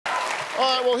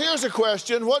All right, well, here's a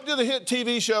question. What do the hit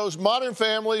TV shows Modern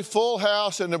Family, Full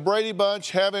House, and The Brady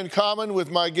Bunch have in common with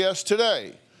my guest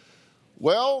today?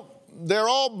 Well, they're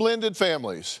all blended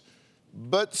families.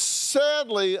 But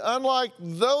sadly, unlike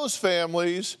those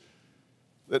families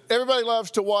that everybody loves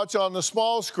to watch on the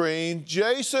small screen,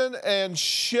 Jason and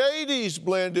Shady's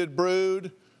blended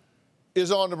brood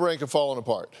is on the brink of falling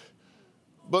apart.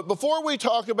 But before we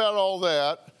talk about all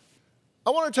that, I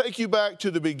want to take you back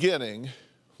to the beginning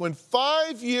when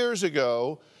 5 years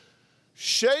ago,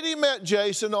 Shady met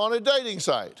Jason on a dating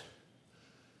site.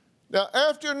 Now,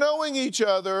 after knowing each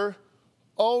other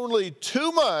only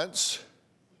 2 months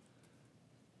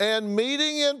and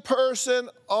meeting in person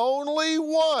only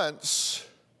once,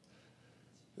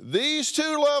 these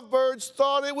two lovebirds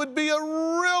thought it would be a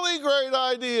really great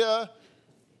idea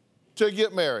to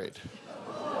get married.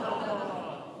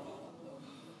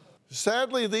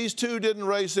 Sadly, these two didn't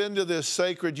race into this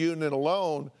sacred union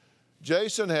alone.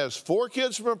 Jason has 4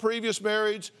 kids from a previous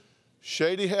marriage.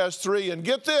 Shady has 3. And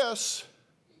get this,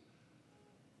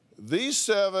 these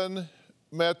 7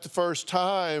 met the first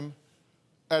time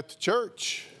at the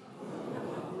church.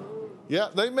 Yeah,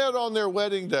 they met on their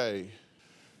wedding day.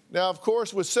 Now, of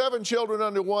course, with 7 children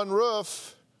under one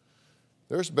roof,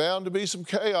 there's bound to be some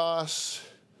chaos.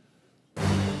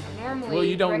 Well,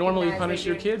 you don't normally punish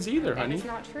your kids either, honey. That's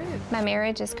not true. My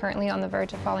marriage is currently on the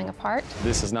verge of falling apart.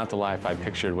 This is not the life I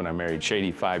pictured when I married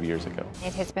Shady 5 years ago.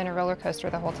 It has been a roller coaster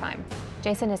the whole time.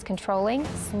 Jason is controlling,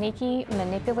 sneaky,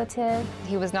 manipulative.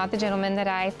 He was not the gentleman that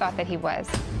I thought that he was.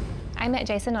 I met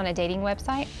Jason on a dating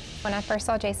website. When I first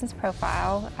saw Jason's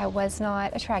profile, I was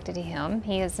not attracted to him.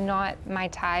 He is not my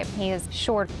type. He is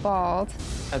short, bald.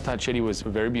 I thought Shady was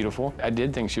very beautiful. I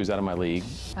did think she was out of my league.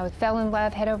 I fell in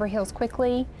love head over heels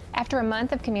quickly. After a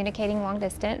month of communicating long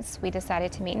distance, we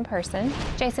decided to meet in person.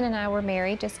 Jason and I were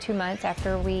married just 2 months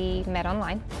after we met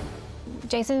online.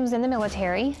 Jason was in the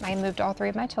military. I moved all 3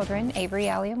 of my children, Avery,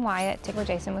 Allie, and Wyatt, to where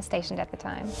Jason was stationed at the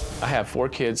time. I have 4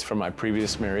 kids from my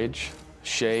previous marriage: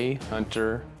 Shay,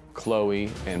 Hunter,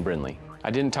 Chloe, and Brinley.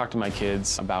 I didn't talk to my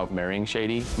kids about marrying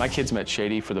Shady. My kids met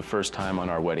Shady for the first time on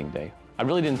our wedding day. I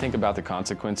really didn't think about the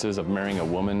consequences of marrying a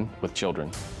woman with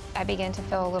children. I began to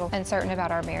feel a little uncertain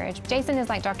about our marriage. Jason is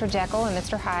like Dr. Jekyll and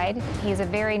Mr. Hyde. He's a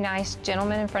very nice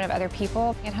gentleman in front of other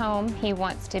people. At home, he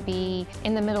wants to be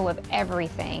in the middle of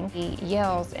everything. He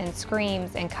yells and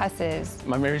screams and cusses.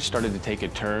 My marriage started to take a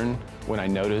turn when I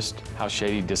noticed how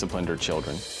Shady disciplined her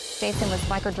children. Jason was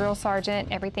like a drill sergeant.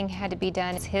 Everything had to be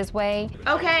done his way.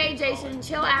 Okay, Jason,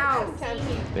 chill out.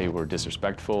 They were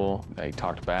disrespectful. They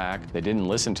talked back. They didn't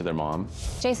listen to their mom.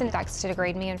 Jason likes to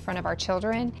degrade me in front of our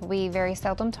children. We very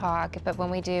seldom talk, but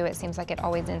when we do, it seems like it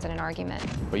always ends in an argument.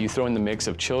 But you throw in the mix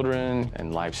of children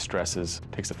and life stresses,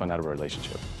 takes the fun out of a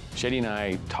relationship. Shady and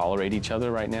I tolerate each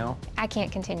other right now. I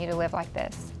can't continue to live like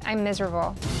this. I'm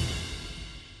miserable.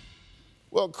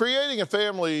 Well, creating a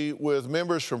family with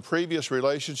members from previous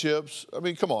relationships, I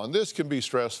mean, come on, this can be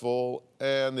stressful,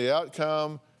 and the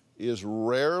outcome is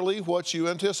rarely what you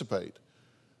anticipate.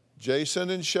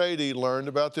 Jason and Shady learned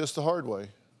about this the hard way.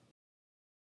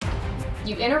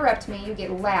 You interrupt me, you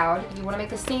get loud, you want to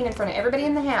make a scene in front of everybody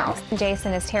in the house.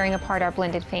 Jason is tearing apart our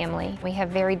blended family. We have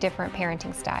very different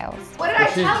parenting styles. What did I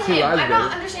tell him? I'm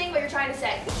not understanding what you're trying to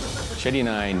say. Shady and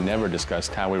I never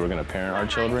discussed how we were going to parent our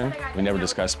children. We never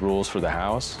discussed rules for the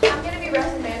house. I'm going to be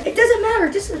arrested, man. It doesn't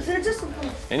matter. Just.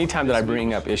 Anytime that I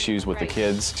bring up issues with the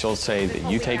kids, she'll say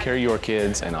that you take care of your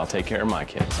kids and I'll take care of my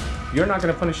kids. You're not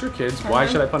going to punish your kids. Why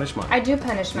should I punish mine? I do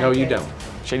punish my kids. No, you kids.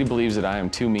 don't. Shady believes that I am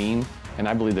too mean, and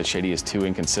I believe that Shady is too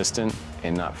inconsistent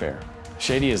and not fair.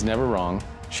 Shady is never wrong.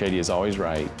 Shady is always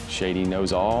right. Shady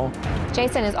knows all.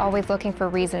 Jason is always looking for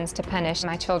reasons to punish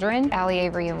my children, Allie,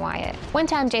 Avery, and Wyatt. One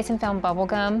time, Jason found bubble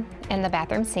gum in the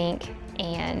bathroom sink,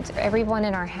 and everyone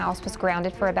in our house was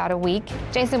grounded for about a week.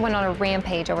 Jason went on a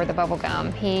rampage over the bubble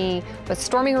gum. He was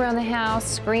storming around the house,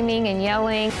 screaming and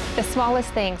yelling. The smallest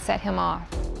thing set him off.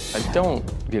 I don't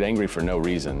get angry for no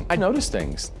reason. I notice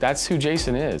things. That's who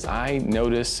Jason is. I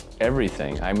notice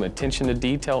everything. I'm attention to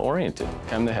detail oriented.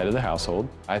 I'm the head of the household.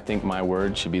 I think my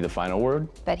word should be the final word.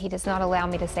 But he does not allow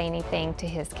me to say anything to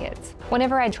his kids.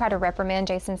 Whenever I try to reprimand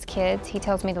Jason's kids, he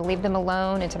tells me to leave them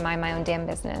alone and to mind my own damn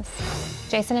business.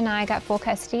 Jason and I got full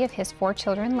custody of his 4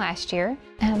 children last year.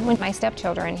 When my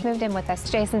stepchildren moved in with us,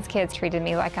 Jason's kids treated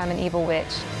me like I'm an evil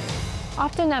witch.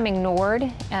 Often I'm ignored.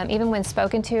 Even when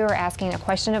spoken to or asking a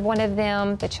question of one of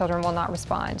them, the children will not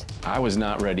respond. I was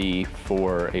not ready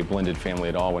for a blended family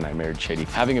at all when I married Shady.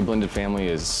 Having a blended family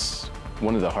is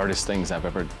one of the hardest things I've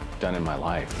ever done in my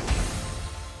life.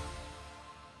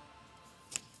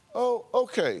 Oh,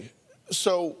 okay.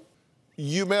 So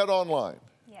you met online?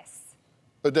 Yes.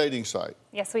 a dating site.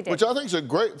 Yes, we did. Which I think is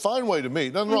a fine way to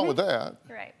meet. Nothing wrong with that.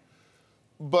 Right.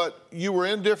 But you were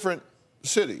in different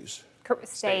cities.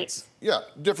 States. Yeah,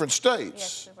 different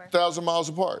states. Yes, we were. 1,000 miles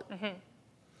apart. Yes,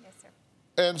 sir.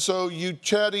 And so you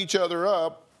chat each other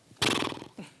up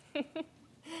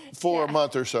for a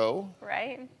month or so.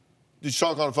 Right. Did you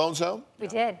talk on the phone some? We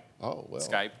did. Oh, well.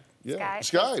 Skype. Yeah,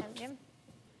 Skype. Skype. Yeah.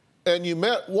 And you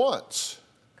met once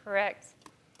Correct.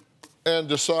 and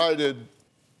decided,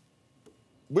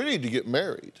 we need to get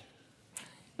married.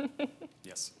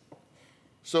 Yes.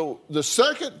 So the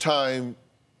second time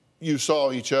you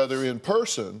saw each other in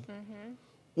person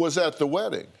was at the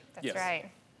wedding. That's Yes. right.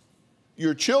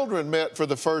 Your children met for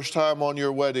the first time on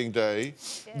your wedding day.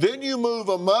 Then you move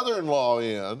a mother-in-law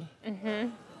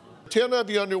in. 10 of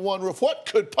you under one roof. What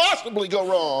could possibly go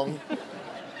wrong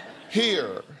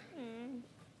here?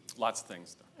 Lots of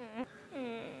things.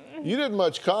 You didn't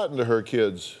much cotton to her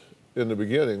kids in the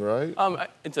beginning, right?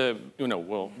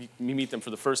 Well, you meet them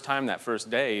for the first time that first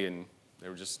day, and they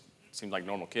were just seemed like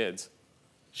normal kids.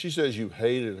 She says you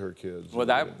hated her kids. Well,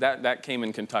 that came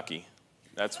in Kentucky.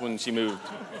 That's when she moved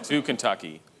to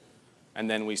Kentucky, and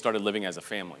then we started living as a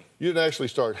family. You didn't actually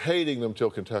start hating them till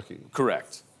Kentucky.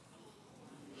 Correct.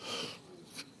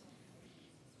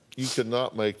 You could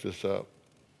not make this up.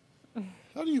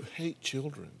 How do you hate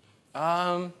children?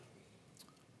 Wow,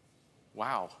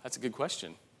 that's a good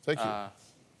question. Thank you.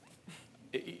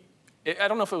 I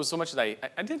don't know if it was so much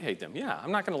that I did hate them. Yeah,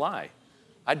 I'm not going to lie.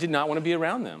 I did not want to be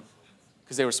around them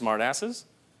because they were smartasses.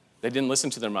 They didn't listen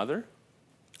to their mother.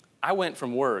 I went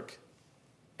from work,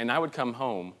 and I would come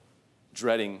home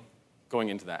dreading going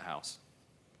into that house.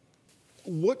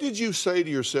 What did you say to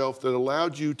yourself that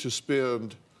allowed you to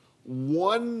spend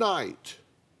one night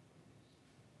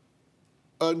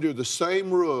under the same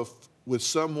roof with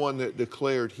someone that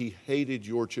declared he hated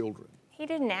your children? He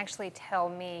didn't actually tell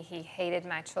me he hated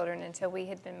my children until we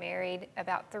had been married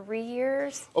about 3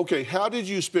 years. Okay, how did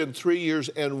you spend 3 years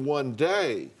and 1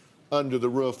 day under the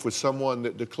roof with someone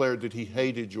that declared that he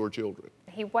hated your children?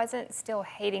 He wasn't still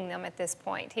hating them at this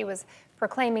point. He was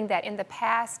proclaiming that in the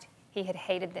past he had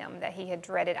hated them, that he had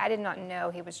dreaded. I did not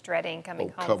know he was dreading coming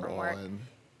home from work.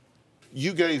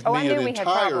 You gave I me knew an we had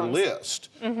entire problems. list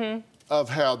of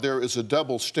how there is a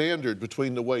double standard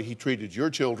between the way he treated your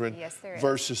children Yes, there is.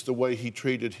 versus the way he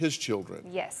treated his children.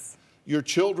 Yes. Your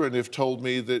children have told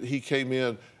me that he came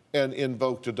in and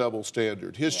invoked a double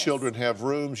standard. His Yes. children have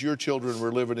rooms. Your children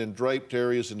were living in draped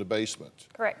areas in the basement.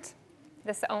 Correct.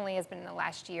 This only has been in the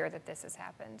last year that this has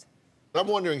happened. I'm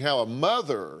wondering how a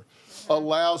mother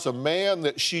allows a man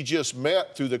that she just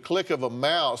met through the click of a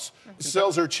mouse,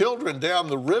 sells her children down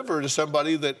the river to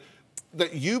somebody that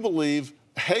you believe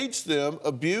hates them,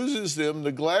 abuses them,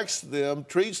 neglects them,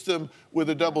 treats them with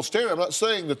a double standard. I'm not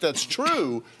saying that that's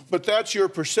true, but that's your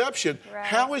perception. Right.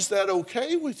 How is that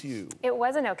okay with you? It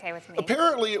wasn't okay with me.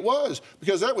 Apparently it was,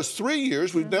 because that was 3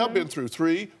 years. We've now been through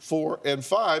 3, 4, and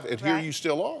 5, and here Right. you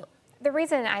still are. The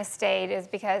reason I stayed is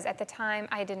because at the time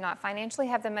I did not financially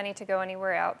have the money to go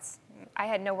anywhere else. I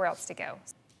had nowhere else to go.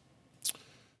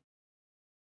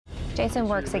 Jason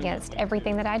works against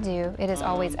everything that I do. It is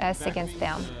always us against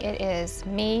them. It is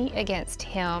me against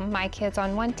him, my kids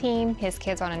on one team, his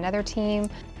kids on another team.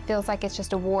 Feels like it's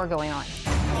just a war going on.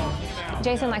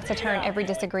 Jason likes to turn every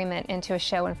disagreement into a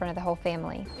show in front of the whole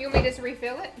family. You want me to just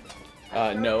refill it?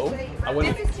 No. I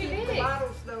wouldn't. This is too big.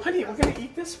 Honey, we're going to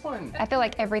eat this one. I feel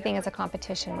like everything is a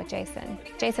competition with Jason.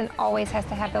 Jason always has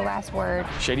to have the last word.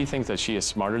 Shady thinks that she is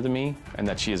smarter than me and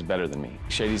that she is better than me.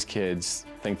 Shady's kids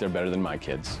think they're better than my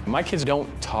kids. My kids don't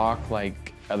talk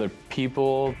like other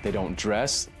people. They don't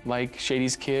dress like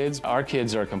Shady's kids. Our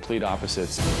kids are complete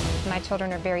opposites. My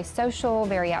children are very social,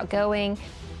 very outgoing.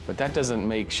 But that doesn't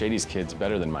make Shady's kids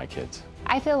better than my kids.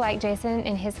 I feel like Jason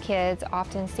and his kids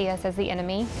often see us as the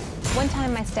enemy. One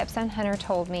time my stepson Hunter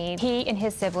told me he and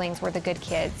his siblings were the good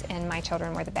kids and my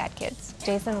children were the bad kids.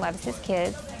 Jason loves his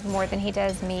kids more than he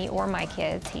does me or my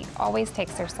kids. He always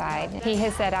takes their side. He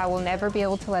has said, I will never be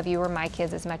able to love you or my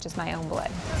kids as much as my own blood.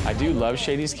 I do love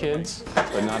Shady's kids,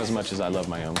 but not as much as I love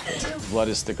my own kids. Blood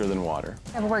is thicker than water.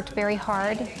 I've worked very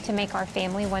hard to make our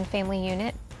family one family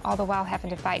unit, all the while having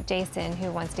to fight Jason,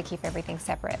 who wants to keep everything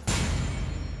separate.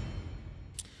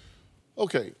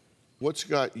 Okay, what's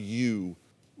got you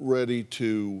ready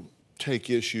to take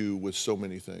issue with so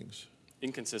many things?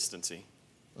 Inconsistency.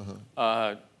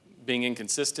 Being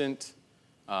inconsistent,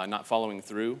 not following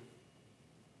through.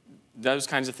 Those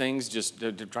kinds of things just they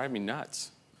drive me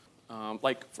nuts.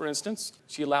 Like, for instance,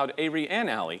 she allowed Avery and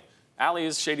Allie. Allie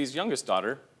is Shady's youngest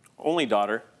daughter, only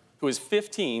daughter, who is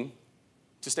 15,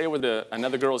 to stay with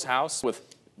another girl's house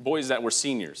with boys that were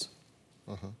seniors.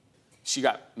 she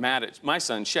got mad at my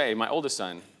son, Shay, my oldest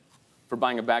son, for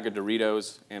buying a bag of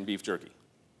Doritos and beef jerky.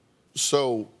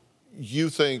 So you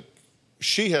think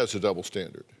she has a double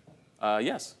standard?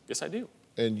 Yes, I do.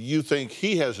 And you think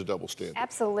he has a double standard?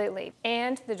 Absolutely.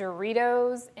 And the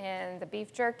Doritos and the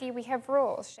beef jerky, we have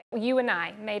rules. You and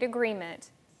I made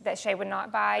agreement that Shay would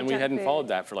not buy And we junk hadn't food. followed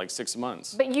that for like 6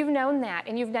 months. But you've known that,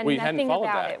 and you've done nothing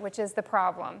about it, which is the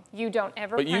problem. You don't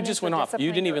ever. But you just went off.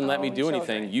 You didn't even let me do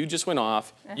anything. You just went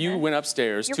off. You went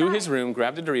upstairs to his room,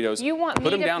 grabbed the Doritos, You want put me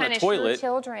them to down a punish toilet. your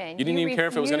children. You didn't even care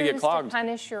if it was going to get clogged. To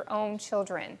punish your own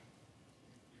children.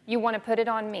 You want to put it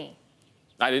on me.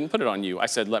 I didn't put it on you. I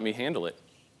said, let me handle it.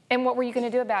 And what were you going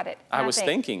to do about it? I was Nothing.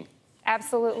 thinking.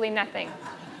 Absolutely nothing.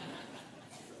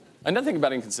 Another thing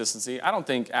about inconsistency, I don't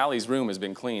think Allie's room has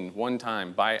been cleaned one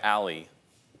time by Allie.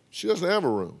 She doesn't have a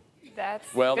room.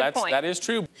 That's Well, good point. that is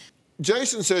true.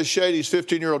 Jason says Shady's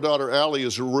 15-year-old daughter, Allie,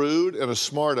 is rude and a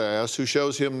smartass who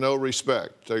shows him no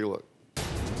respect. Take a look.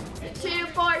 2,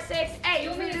 4, 6, 8.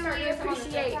 You really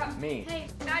appreciate Me. Hey,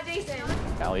 not Jason.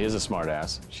 Allie is a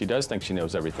smartass. She does think she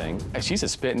knows everything. She's a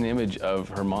spitting image of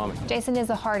her mom. Jason is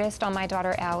the hardest on my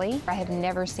daughter, Allie. I have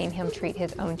never seen him treat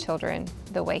his own children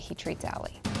the way he treats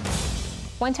Allie.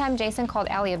 One time, Jason called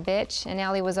Allie a bitch, and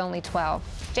Allie was only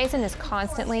 12. Jason is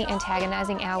constantly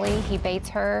antagonizing Allie. He baits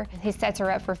her. He sets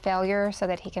her up for failure so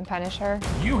that he can punish her.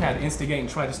 You had to instigate and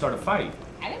try to start a fight.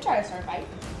 I didn't try to start a fight.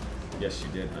 Yes, you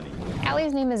did, honey.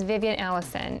 Allie's name is Vivian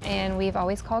Allison, and we've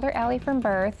always called her Allie from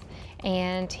birth.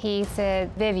 And he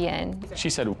said, Vivian.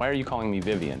 She said, why are you calling me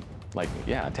Vivian? Like,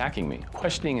 yeah, attacking me.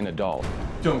 Questioning an adult.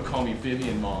 Don't call me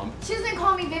Vivian, Mom. She doesn't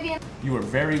call me Vivian. You were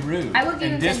very rude. I looked at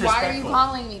him and said, why are you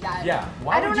calling me that? Yeah,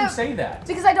 why would you say that?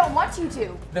 Because I don't want you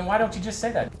to. Then why don't you just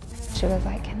say that? She was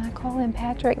like, can I call him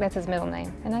Patrick? That's his middle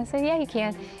name. And I said, yeah, you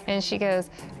can. And she goes,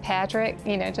 Patrick,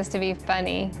 you know, just to be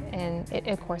funny. And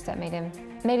of course, that made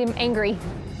him angry.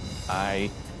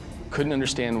 I couldn't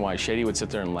understand why Shady would sit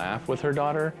there and laugh with her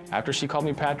daughter after she called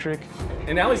me Patrick.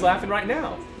 And Allie's laughing right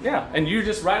now. Yeah, and you're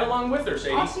just right along with her,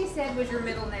 Shady. All she said was your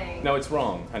middle name. No, it's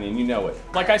wrong, honey, and you know it.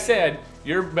 Like I said,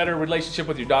 you're a better relationship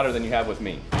with your daughter than you have with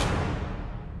me.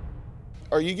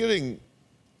 Are you getting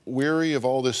weary of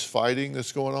all this fighting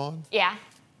that's going on? Yeah.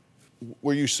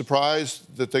 Were you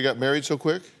surprised that they got married so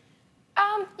quick?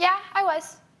 Yeah, I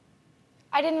was.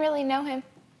 I didn't really know him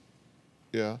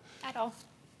Yeah. at all.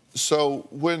 So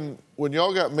when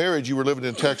y'all got married, you were living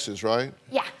in Texas, right?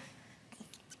 Yeah.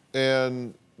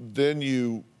 And then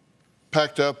you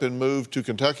packed up and moved to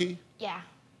Kentucky? Yeah.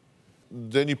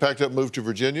 Then you packed up and moved to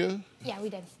Virginia? Yeah, we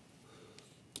did.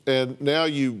 And now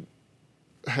you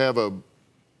have a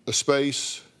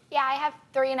space? Yeah, I have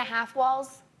 3.5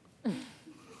 walls.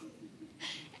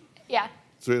 Yeah.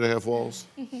 3.5 walls?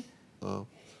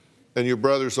 And your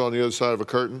brother's on the other side of a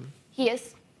curtain? He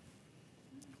is.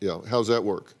 Yeah. How's that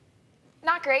work?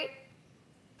 Not great.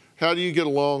 How do you get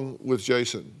along with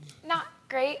Jason? Not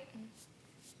great.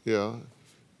 Yeah.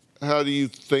 How do you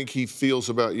think he feels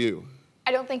about you?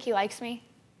 I don't think he likes me.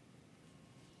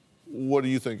 What do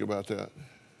you think about that?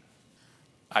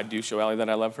 I do show Allie that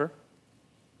I love her.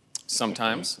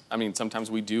 Sometimes. I mean, sometimes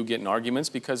we do get in arguments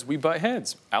because we butt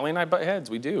heads. Allie and I butt heads,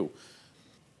 we do.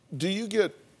 Do you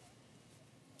get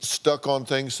stuck on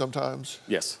things sometimes?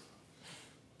 Yes.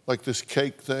 Like this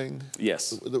cake thing?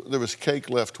 Yes. There was cake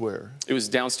left where? It was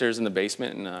downstairs in the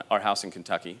basement in our house in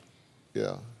Kentucky.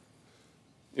 Yeah.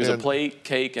 It was And- a plate,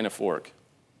 cake, and a fork.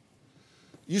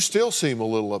 You still seem a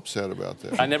little upset about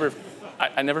that. I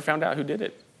never found out who did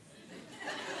it.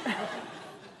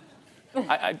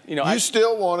 You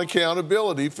still want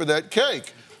accountability for that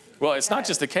cake. Well, it's not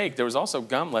just the cake. There was also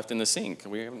gum left in the sink.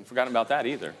 We haven't forgotten about that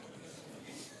either.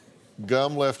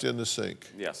 Gum left in the sink.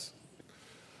 Yes.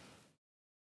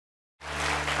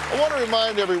 I want to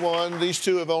remind everyone, these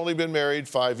two have only been married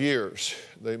 5 years.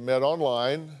 They met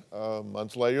online. A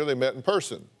month later, they met in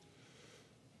person.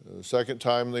 The second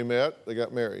time they met, they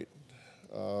got married.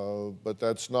 But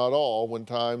that's not all. When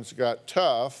times got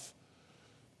tough,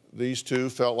 these two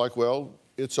felt like, well,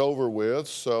 it's over with,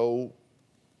 so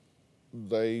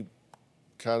they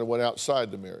kind of went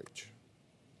outside the marriage.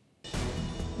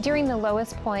 During the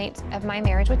lowest point of my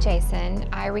marriage with Jason,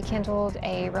 I rekindled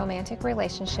a romantic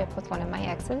relationship with one of my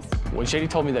exes. When Shady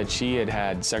told me that she had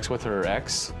had sex with her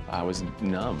ex, I was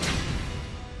numb.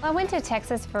 I went to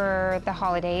Texas for the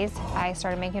holidays. I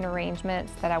started making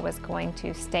arrangements that I was going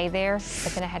to stay there,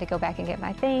 but then I had to go back and get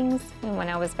my things. And when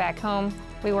I was back home,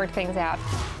 we worked things out.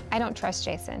 I don't trust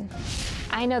Jason.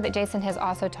 I know that Jason has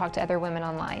also talked to other women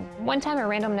online. One time a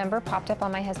random number popped up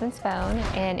on my husband's phone,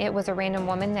 and it was a random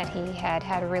woman that he had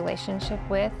had a relationship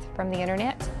with from the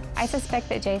internet. I suspect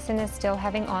that Jason is still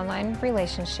having online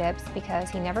relationships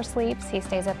because he never sleeps. He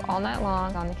stays up all night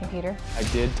long on the computer. I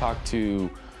did talk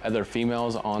to other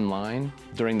females online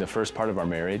during the first part of our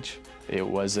marriage. It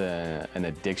was an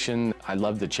addiction. I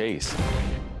loved the chase.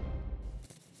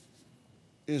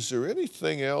 Is there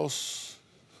anything else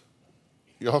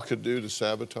y'all could do to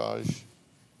sabotage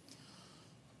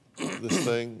this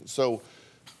thing? So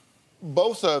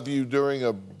both of you during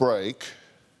a break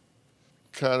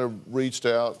kind of reached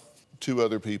out to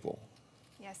other people.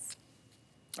 Yes.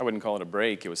 I wouldn't call it a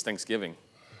break, it was Thanksgiving.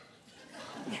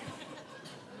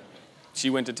 She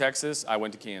went to Texas, I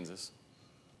went to Kansas.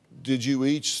 Did you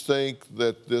each think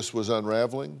that this was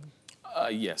unraveling?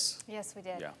 Yes. Yes, we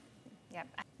did. Yeah. Yep.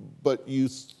 But you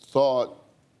thought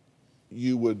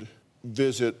you would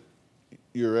visit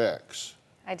your ex.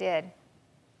 I did.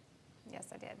 Yes,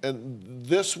 I did. And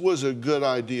this was a good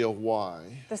idea. Why?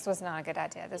 This was not a good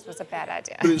idea. This was a bad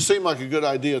idea. But it seemed like a good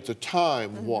idea at the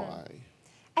time. Why?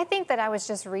 I think that I was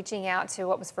just reaching out to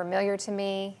what was familiar to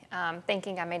me,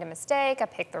 thinking I made a mistake, I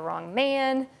picked the wrong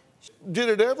man. Did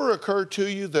it ever occur to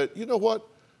you that, you know what,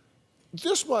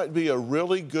 this might be a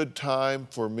really good time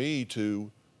for me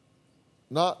to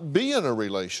not be in a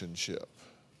relationship?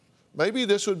 Maybe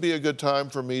this would be a good time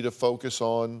for me to focus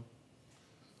on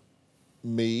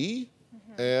me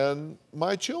and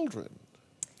my children.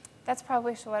 That's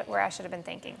probably where I should have been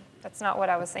thinking. That's not what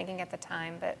I was thinking at the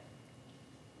time, but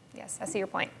yes, I see your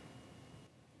point.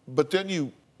 But then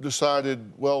you decided,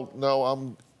 well, no,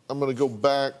 I'm going to go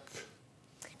back.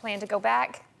 Planned to go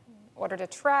back, ordered a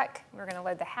truck, we were going to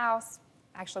load the house.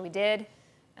 Actually, we did.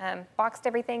 Boxed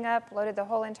everything up, loaded the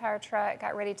whole entire truck,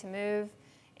 got ready to move.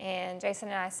 And Jason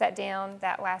and I sat down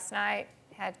that last night,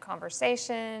 had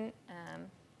conversation.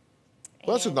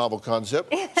 Well, that's a novel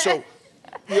concept. So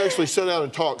you actually sat down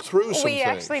and talked through some things. We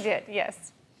actually did,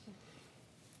 yes.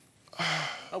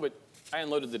 Oh, but I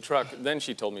unloaded the truck, then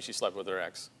she told me she slept with her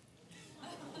ex.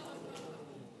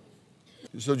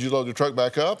 So did you load the truck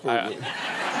back up?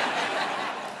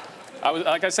 I was,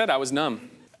 like I said, I was numb.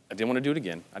 I didn't want to do it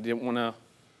again. I didn't want to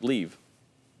leave.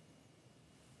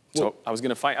 So Well, I was going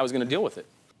to fight. I was going to deal with it.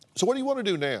 So what do you want to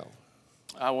do now?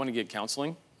 I want to get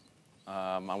counseling.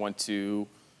 I want to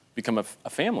become a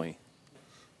family.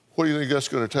 What do you think that's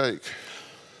going to take?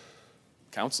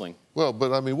 Counseling. Well,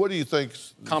 but I mean, what do you think?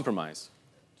 Compromise.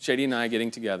 Shady and I getting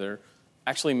together,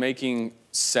 actually making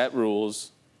set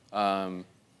rules.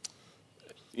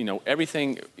 You know,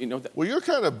 everything, you know. Well, you're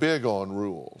kind of big on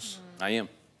rules. I am.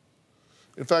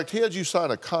 In fact, he had you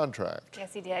sign a contract.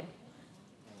 Yes, he did.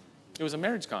 It was a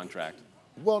marriage contract.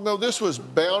 Well, no, this was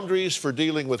boundaries for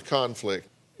dealing with conflict.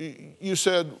 You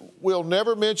said, we'll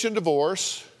never mention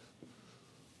divorce.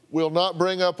 We'll not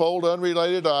bring up old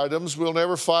unrelated items. We'll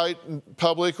never fight in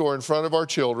public or in front of our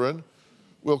children.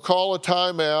 We'll call a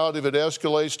timeout if it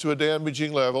escalates to a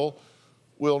damaging level.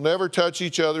 We'll never touch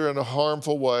each other in a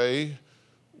harmful way.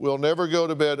 We'll never go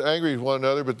to bed angry with one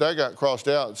another, but that got crossed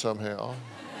out somehow.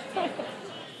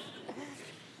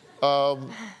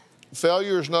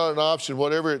 Failure is not an option.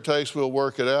 Whatever it takes, we'll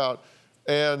work it out.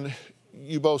 And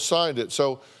you both signed it.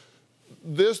 So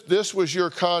this was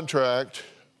your contract.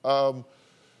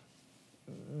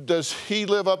 Does he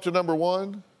live up to number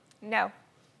one? No.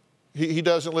 He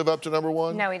doesn't live up to number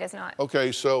one? No, he does not.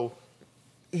 Okay, so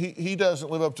he doesn't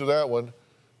live up to that one.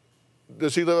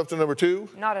 Does he live up to number two?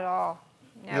 Not at all.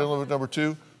 He doesn't live No. up to number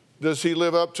two? Does he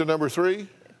live up to number three?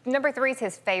 Number 3 is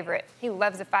his favorite. He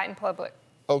loves to fight in public.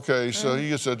 Okay, so he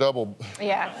gets a double.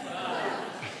 Yeah.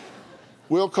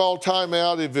 We'll call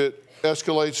timeout if it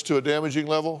escalates to a damaging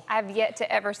level? I've yet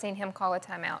to ever seen him call a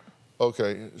timeout.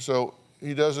 Okay, so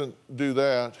he doesn't do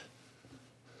that.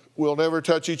 We'll never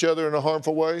touch each other in a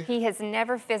harmful way? He has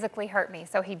never physically hurt me,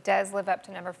 so he does live up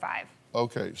to number 5.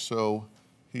 Okay, so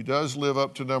he does live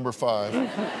up to number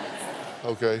 5.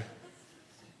 Okay.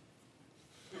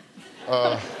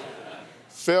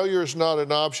 Failure is not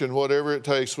an option. Whatever it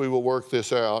takes, we will work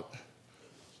this out.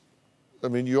 I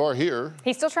mean, you are here.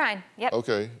 He's still trying. Yep.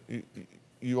 Okay,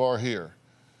 you are here.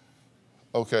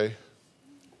 Okay,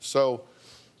 so,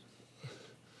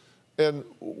 and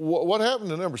what happened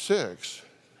to number 6?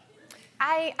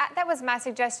 That was my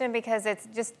suggestion because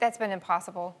that's been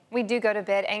impossible. We do go to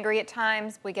bed angry at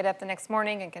times. We get up the next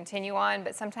morning and continue on,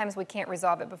 but sometimes we can't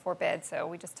resolve it before bed, so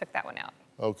we just took that one out.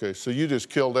 Okay, so you just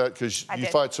killed that because you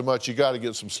fight so much, you got to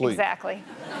get some sleep. Exactly.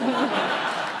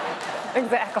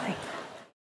 Exactly.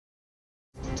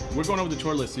 We're going over the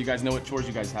chore list so you guys know what chores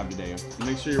you guys have today. And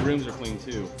make sure your rooms are clean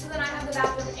too. So then I have the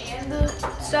bathroom and the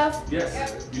stuff?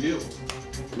 Yes, you do.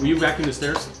 Will you vacuum the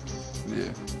stairs?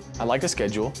 Yeah. I like to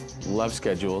schedule, love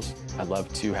schedules. I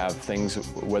love to have things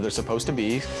where they're supposed to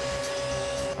be.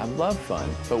 I love fun,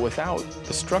 but without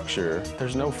the structure,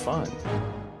 there's no fun.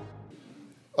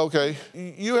 Okay,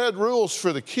 you had rules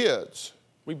for the kids.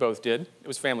 We both did. It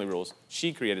was family rules.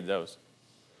 She created those.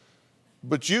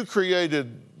 But you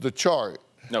created the chart.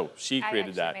 No, she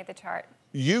created that. I made the chart.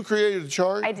 You created the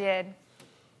chart? I did.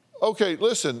 Okay,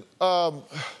 listen. I've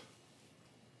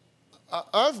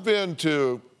been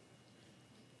to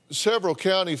several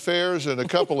county fairs and a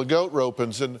couple of goat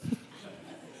ropings, and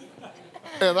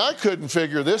I couldn't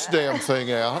figure this damn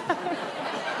thing out.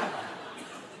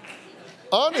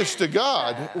 Honest to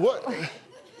God, what?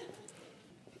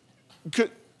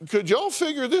 Could y'all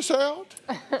figure this out?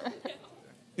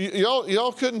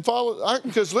 Y'all couldn't follow?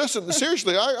 Because listen,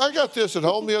 seriously, I got this at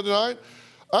home the other night.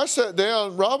 I sat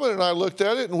down, Robin and I looked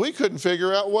at it, and we couldn't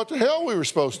figure out what the hell we were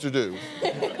supposed to do.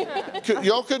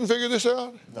 Y'all couldn't figure this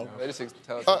out? No. They just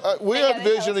tell us. We had a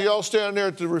vision of y'all standing there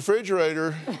at the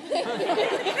refrigerator.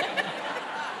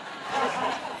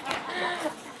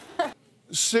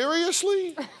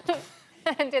 Seriously?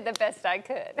 I did the best I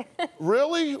could.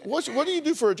 Really? What do you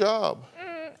do for a job?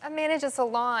 I manage a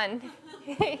salon.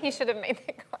 He should have made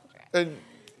the contract. And,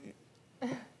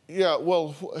 yeah,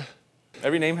 well...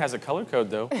 Every name has a color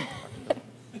code, though.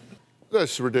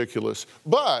 That's ridiculous.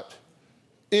 But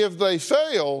if they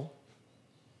fail,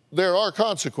 there are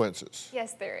consequences.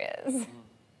 Yes, there is.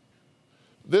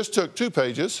 This took 2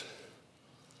 pages.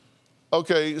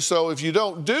 Okay, so if you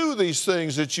don't do these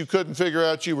things that you couldn't figure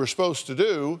out you were supposed to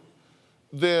do,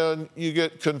 then you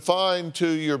get confined to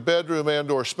your bedroom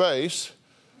and/or space.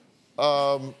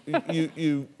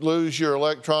 You lose your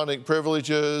electronic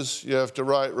privileges. You have to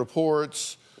write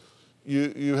reports.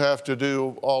 You have to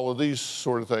do all of these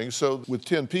sort of things. So with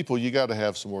 10 people, you got to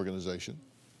have some organization.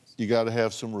 You got to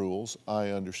have some rules. I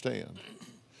understand.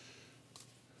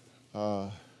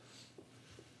 Have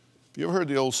you ever heard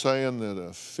the old saying that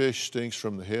a fish stinks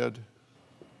from the head?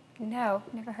 No,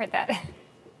 never heard that.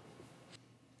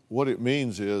 What it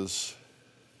means is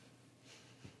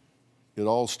it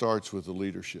all starts with the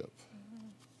leadership. Mm-hmm.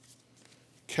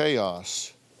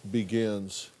 Chaos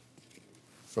begins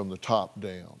from the top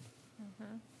down.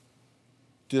 Mm-hmm.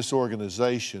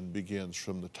 Disorganization begins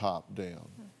from the top down.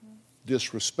 Mm-hmm.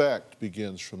 Disrespect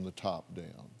begins from the top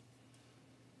down.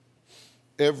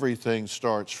 Everything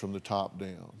starts from the top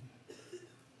down.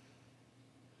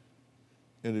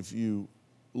 And if you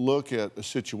look at a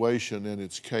situation and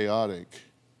it's chaotic,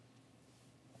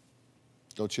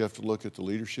 don't you have to look at the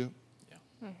leadership? Yeah.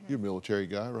 Mm-hmm. You're a military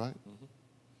guy, right? Mm-hmm.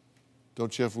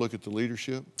 Don't you have to look at the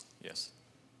leadership? Yes.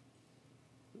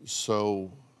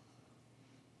 So,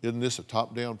 isn't this a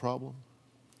top-down problem?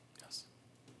 Yes.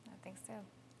 I think so.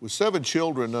 With 7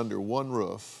 children under one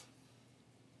roof,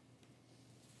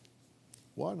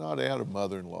 why not add a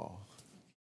mother-in-law?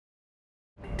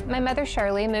 My mother,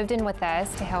 Shirley, moved in with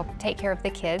us to help take care of the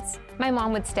kids. My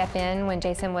mom would step in when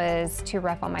Jason was too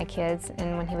rough on my kids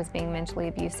and when he was being mentally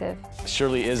abusive.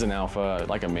 Shirley is an alpha,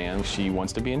 like a man. She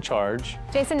wants to be in charge.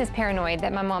 Jason is paranoid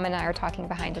that my mom and I are talking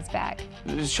behind his back.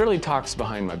 Shirley talks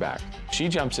behind my back. She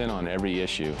jumps in on every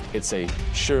issue. It's a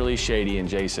Shirley, Shady, and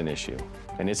Jason issue,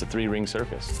 and it's a 3-ring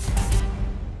circus.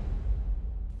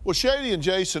 Well, Shady and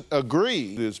Jason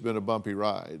agree it's been a bumpy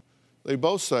ride. They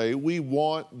both say, we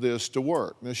want this to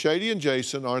work. Now, Shady and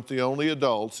Jason aren't the only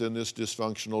adults in this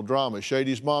dysfunctional drama.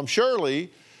 Shady's mom,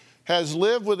 Shirley, has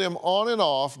lived with him on and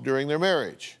off during their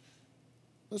marriage.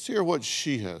 Let's hear what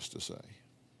she has to say.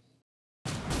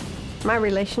 My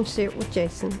relationship with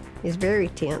Jason is very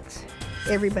tense.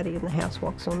 Everybody in the house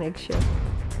walks on eggshells.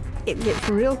 It gets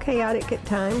real chaotic at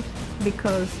times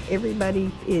because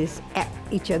everybody is at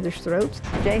each other's throats.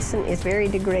 Jason is very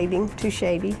degrading to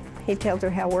Shady. He tells her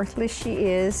how worthless she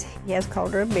is. He has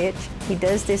called her a bitch. He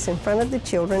does this in front of the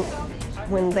children.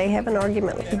 When they have an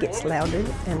argument, he gets louder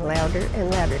and louder and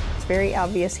louder. It's very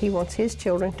obvious he wants his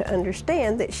children to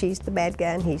understand that she's the bad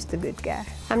guy and he's the good guy.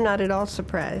 I'm not at all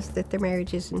surprised that their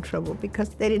marriage is in trouble because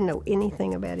they didn't know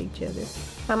anything about each other.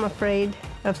 I'm afraid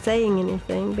of saying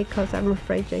anything because I'm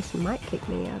afraid Jason might kick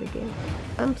me out again.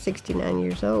 I'm 69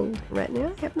 years old. Right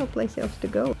now, I have no place else to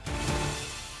go.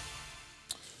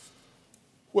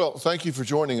 Well, thank you for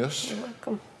joining us. You're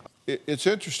welcome. It's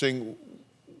interesting.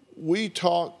 We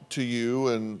talked to you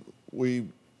and we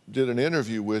did an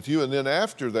interview with you, and then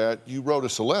after that, you wrote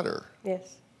us a letter.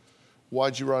 Yes.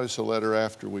 Why'd you write us a letter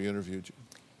after we interviewed you?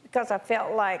 Because I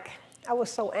felt like I was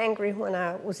so angry when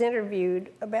I was interviewed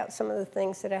about some of the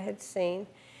things that I had seen,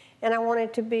 and I wanted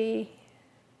it to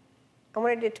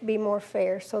be more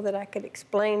fair so that I could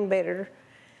explain better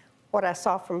what I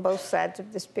saw from both sides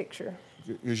of this picture.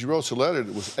 Because you wrote us a letter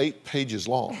that was 8 pages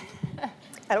long.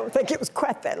 I don't think it was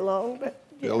quite that long, but...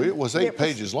 You know, it was 8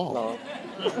 pages long.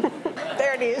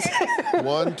 There it that is.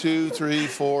 1, 2, 3,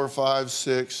 4, 5,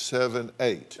 6, 7,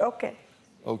 8. Okay.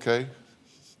 Okay.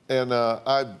 And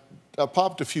I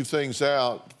popped a few things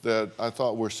out that I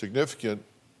thought were significant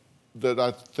that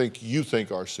I think you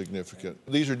think are significant.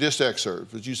 These are just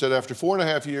excerpts. As you said, after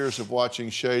 4.5 years of watching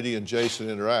Shady and Jason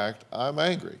interact, I'm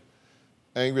angry.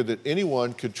 Angry that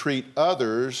anyone could treat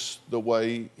others the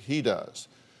way he does.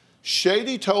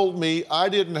 Shady told me I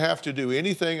didn't have to do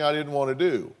anything I didn't want to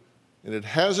do, and it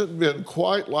hasn't been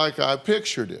quite like I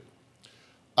pictured it.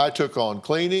 I took on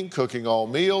cleaning, cooking all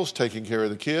meals, taking care of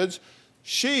the kids.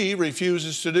 She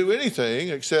refuses to do anything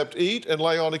except eat and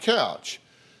lay on the couch.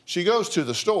 She goes to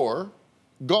the store,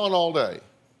 gone all day.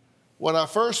 When I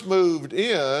first moved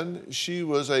in, she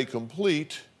was a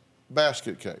complete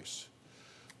basket case.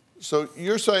 So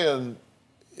you're saying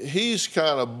he's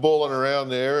kind of bulling around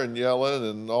there and yelling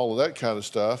and all of that kind of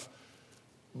stuff,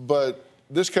 but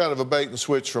this kind of a bait and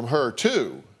switch from her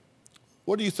too.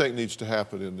 What do you think needs to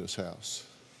happen in this house?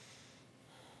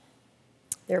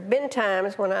 There have been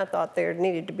times when I thought there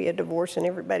needed to be a divorce and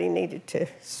everybody needed to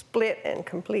split and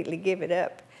completely give it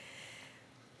up.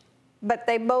 But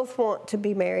they both want to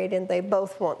be married and they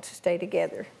both want to stay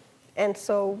together. And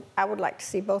so I would like to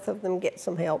see both of them get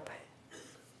some help.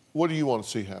 What do you want to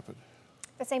see happen?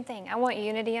 The same thing. I want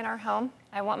unity in our home.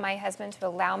 I want my husband to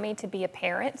allow me to be a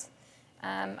parent.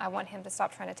 I want him to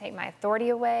stop trying to take my authority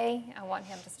away. I want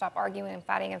him to stop arguing and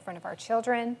fighting in front of our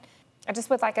children. I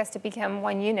just would like us to become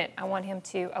one unit. I want him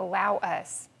to allow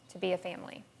us to be a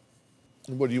family.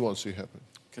 What do you want to see happen?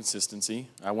 Consistency.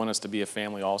 I want us to be a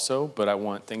family also, but I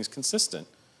want things consistent.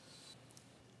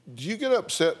 Do you get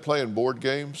upset playing board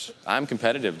games? I'm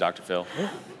competitive, Dr. Phil.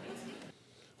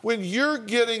 When you're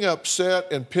getting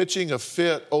upset and pitching a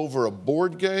fit over a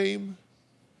board game,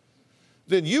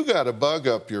 then you got a bug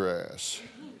up your ass.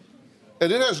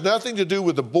 And it has nothing to do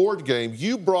with the board game.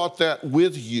 You brought that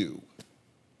with you.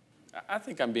 I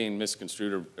think I'm being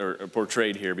misconstrued or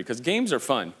portrayed here because games are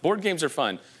fun. Board games are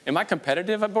fun. Am I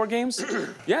competitive at board games?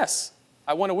 Yes,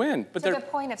 I want to win. But to the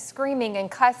point of screaming and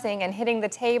cussing and hitting the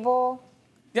table.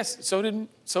 Yes, so did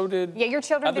yeah, your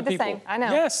children other did the people. same. I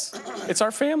know. Yes, it's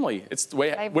our family. It's the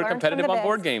way we're competitive on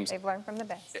board games. They've learned from the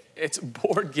best. It's a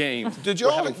board game.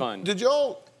 We're having fun. Did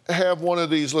y'all have one of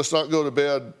these let's not go to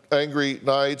bed angry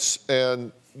nights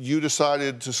and you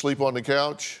decided to sleep on the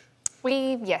couch?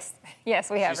 Yes, we have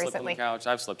She slept recently. on the couch.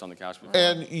 I've slept on the couch before.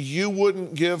 And you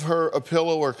wouldn't give her a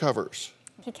pillow or covers?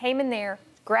 He came in there,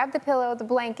 grabbed the pillow, the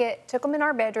blanket, took them in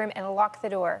our bedroom, and locked the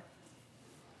door.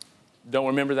 Don't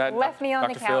remember that, Left me on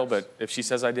the Dr. Phil, couch. but if she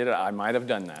says I did it, I might have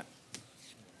done that.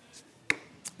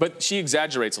 But she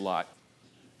exaggerates a lot.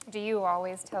 Do you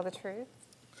always tell the truth?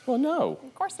 Well, no.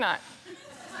 Of course not.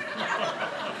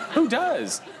 Who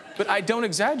does? But I don't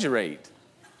exaggerate.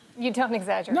 You don't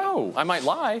exaggerate. No, I might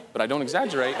lie, but I don't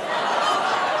exaggerate.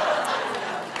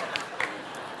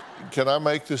 Can I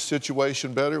make this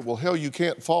situation better? Well, hell, you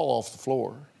can't fall off the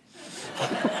floor.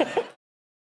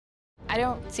 I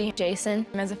don't see Jason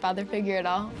as a father figure at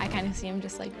all. I kind of see him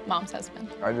just like mom's husband.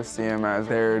 I just see him as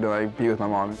there to like be with my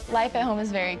mom. Life at home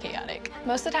is very chaotic.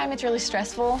 Most of the time it's really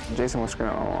stressful. Jason was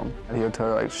screaming at my mom. He would tell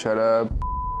her like, shut up.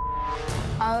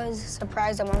 I was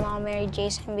surprised that my mom married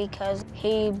Jason because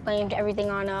he blamed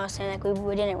everything on us and like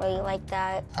we didn't really like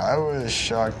that. I was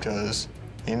shocked because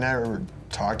he never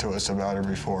talked to us about her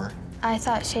before. I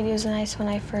thought Shady was nice when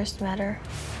I first met her.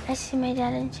 I see my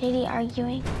dad and Shady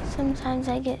arguing. Sometimes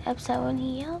I get upset when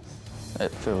he yells.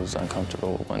 It feels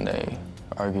uncomfortable when they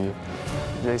argue.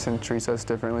 Jason treats us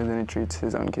differently than he treats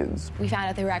his own kids. We found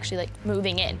out they were actually like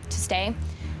moving in to stay.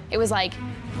 It was like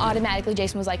automatically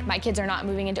Jason was like, my kids are not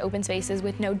moving into open spaces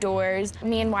with no doors.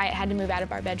 Me and Wyatt had to move out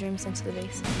of our bedrooms into the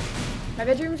basement. My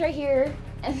bedroom's right here,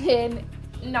 and then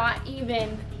not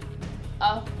even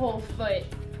a whole foot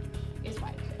is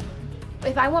Wyatt's bedroom.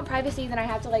 If I want privacy, then I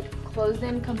have to like close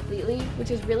them completely,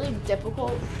 which is really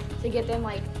difficult to get them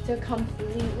like to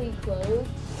completely close.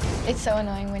 It's so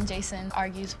annoying when Jason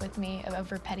argues with me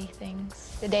over petty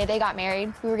things. The day they got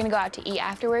married, we were gonna go out to eat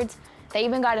afterwards. They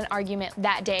even got an argument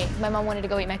that day. My mom wanted to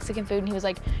go eat Mexican food, and he was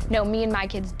like, no, me and my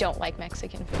kids don't like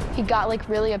Mexican food. He got like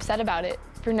really upset about it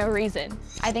for no reason.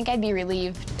 I think I'd be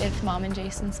relieved if Mom and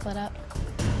Jason split up.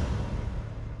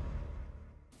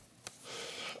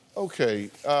 Okay,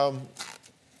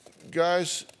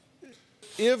 guys,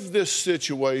 if this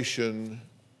situation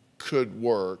could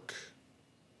work,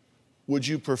 would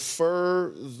you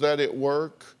prefer that it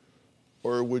work,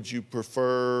 or would you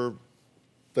prefer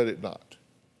that it not?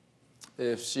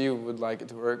 If she would like it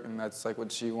to work and that's like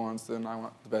what she wants, then I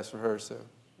want the best for her. So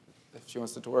if she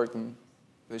wants it to work, then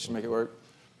they should make it work.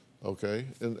 Okay,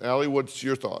 and Allie, what's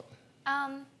your thought?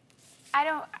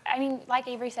 I mean, like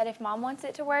Avery said, if Mom wants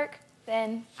it to work,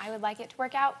 then I would like it to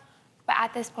work out. But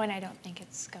at this point, I don't think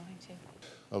it's going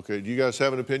to. Okay, do you guys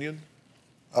have an opinion?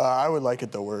 I would like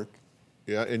it to work.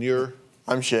 Yeah, and you're?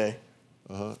 I'm Shay.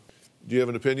 Uh-huh. Do you have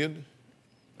an opinion?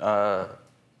 I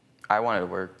want it to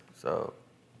work, so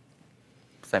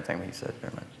same thing that you said,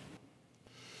 very much.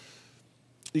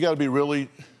 You got to be really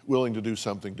willing to do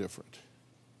something different.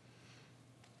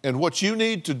 And what you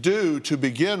need to do to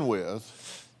begin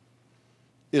with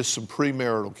is some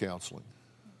premarital counseling.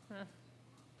 Mm-hmm.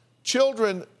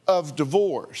 Children of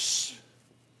divorce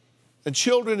and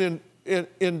children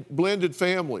in blended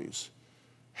families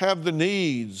have the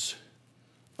needs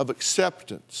of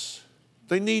acceptance.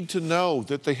 They need to know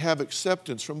that they have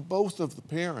acceptance from both of the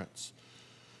parents.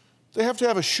 They have to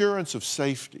have assurance of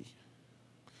safety,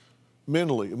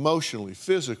 mentally, emotionally,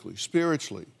 physically,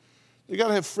 spiritually. They got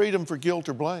to have freedom for guilt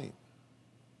or blame.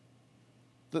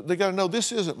 They got to know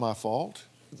this isn't my fault.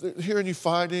 They're hearing you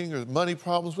fighting or money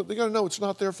problems, but they got to know it's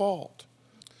not their fault.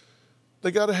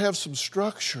 They got to have some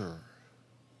structure.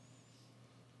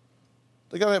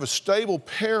 They got to have a stable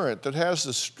parent that has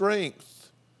the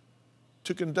strength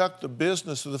to conduct the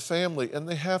business of the family, and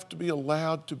they have to be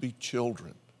allowed to be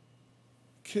children.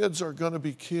 Kids are going to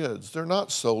be kids. They're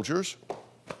not soldiers.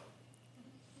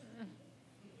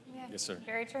 Yeah, yes, sir.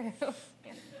 Very true. Yeah.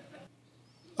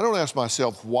 I don't ask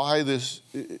myself why this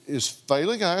is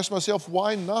failing. I ask myself,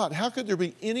 why not? How could there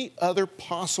be any other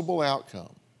possible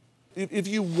outcome? If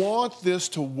you want this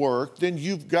to work, then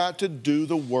you've got to do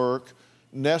the work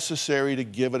necessary to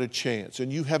give it a chance.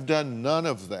 And you have done none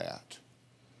of that.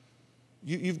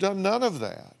 You've done none of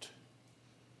that.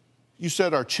 You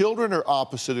said our children are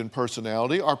opposite in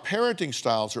personality, our parenting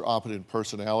styles are opposite in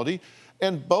personality,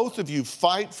 and both of you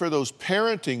fight for those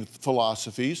parenting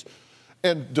philosophies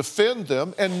and defend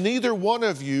them, and neither one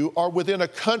of you are within a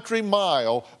country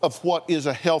mile of what is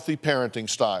a healthy parenting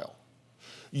style.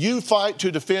 You fight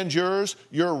to defend yours,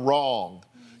 you're wrong.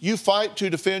 You fight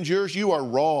to defend yours, you are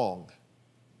wrong.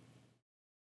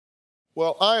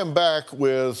 Well, I am back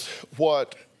with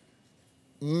what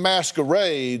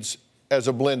masquerades as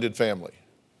a blended family.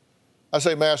 I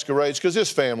say masquerades because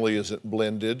this family isn't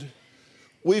blended.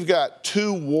 We've got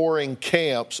two warring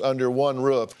camps under one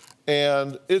roof,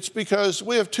 and it's because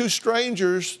we have two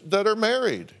strangers that are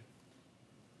married.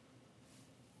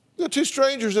 We have two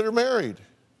strangers that are married.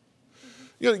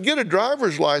 You know, to get a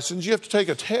driver's license, you have to take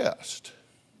a test.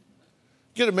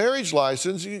 Get a marriage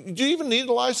license, do you even need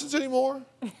a license anymore?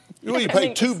 What do you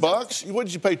pay, $2? What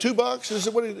did you pay, $2? Is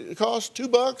it what it costs,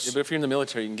 $2? Yeah, but if you're in the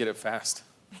military, you can get it fast.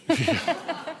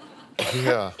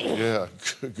 Yeah,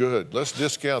 good. Let's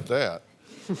discount that.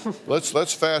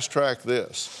 Let's fast track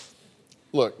this.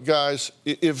 Look, guys,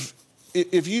 if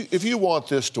you want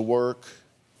this to work,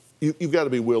 you've got to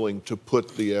be willing to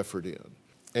put the effort in.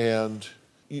 And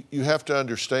you have to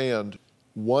understand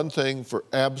one thing for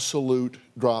absolute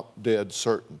drop dead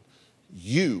certain.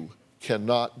 You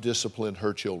cannot discipline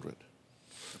her children.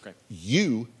 Okay.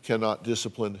 You cannot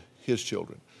discipline his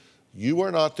children. You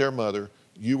are not their mother.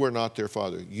 You are not their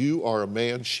father. You are a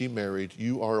man she married.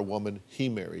 You are a woman he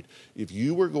married. If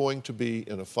you were going to be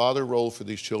in a father role for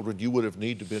these children, you would have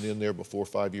needed to been in there before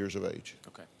 5 years of age.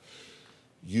 Okay.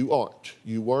 You aren't.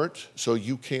 You weren't, so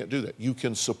you can't do that. You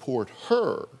can support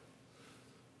her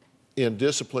in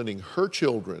disciplining her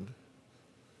children,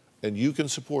 and you can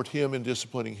support him in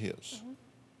disciplining his. Mm-hmm.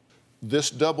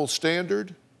 This double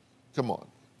standard, come on.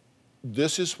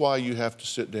 This is why you have to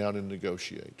sit down and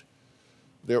negotiate.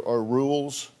 There are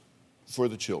rules for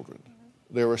the children.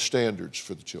 Mm-hmm. There are standards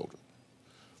for the children.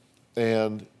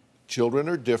 And children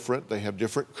are different. They have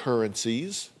different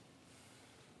currencies.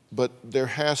 But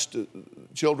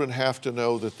children have to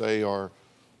know that they are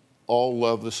all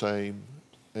loved the same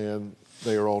and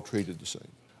they are all treated the same.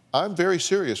 I'm very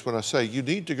serious when I say you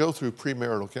need to go through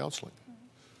premarital counseling.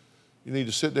 You need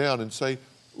to sit down and say,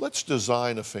 let's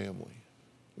design a family.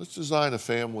 Let's design a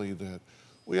family that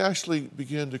we actually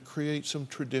begin to create some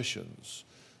traditions.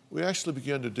 We actually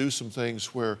begin to do some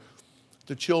things where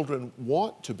the children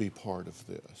want to be part of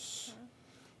this.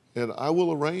 And I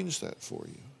will arrange that for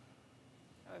you.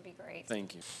 That would be great.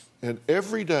 Thank you. And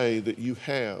every day that you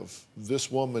have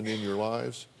this woman in your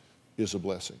lives is a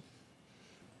blessing.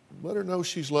 Let her know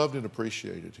she's loved and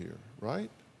appreciated here, right?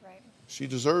 Right. She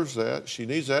deserves that, she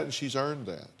needs that, and she's earned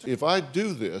that. If I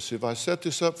do this, if I set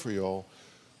this up for y'all,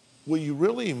 will you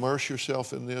really immerse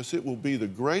yourself in this? It will be the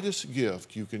greatest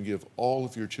gift you can give all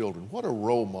of your children. What a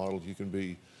role model you can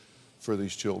be for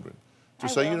these children. To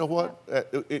say, you know what,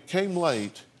 it came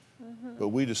late, but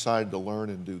we decided to learn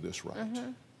and do this right.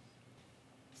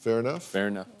 Fair enough? Fair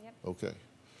enough. Okay.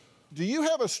 Do you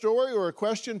have a story or a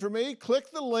question for me?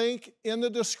 Click the link in the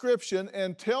description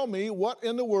and tell me what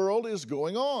in the world is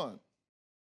going on.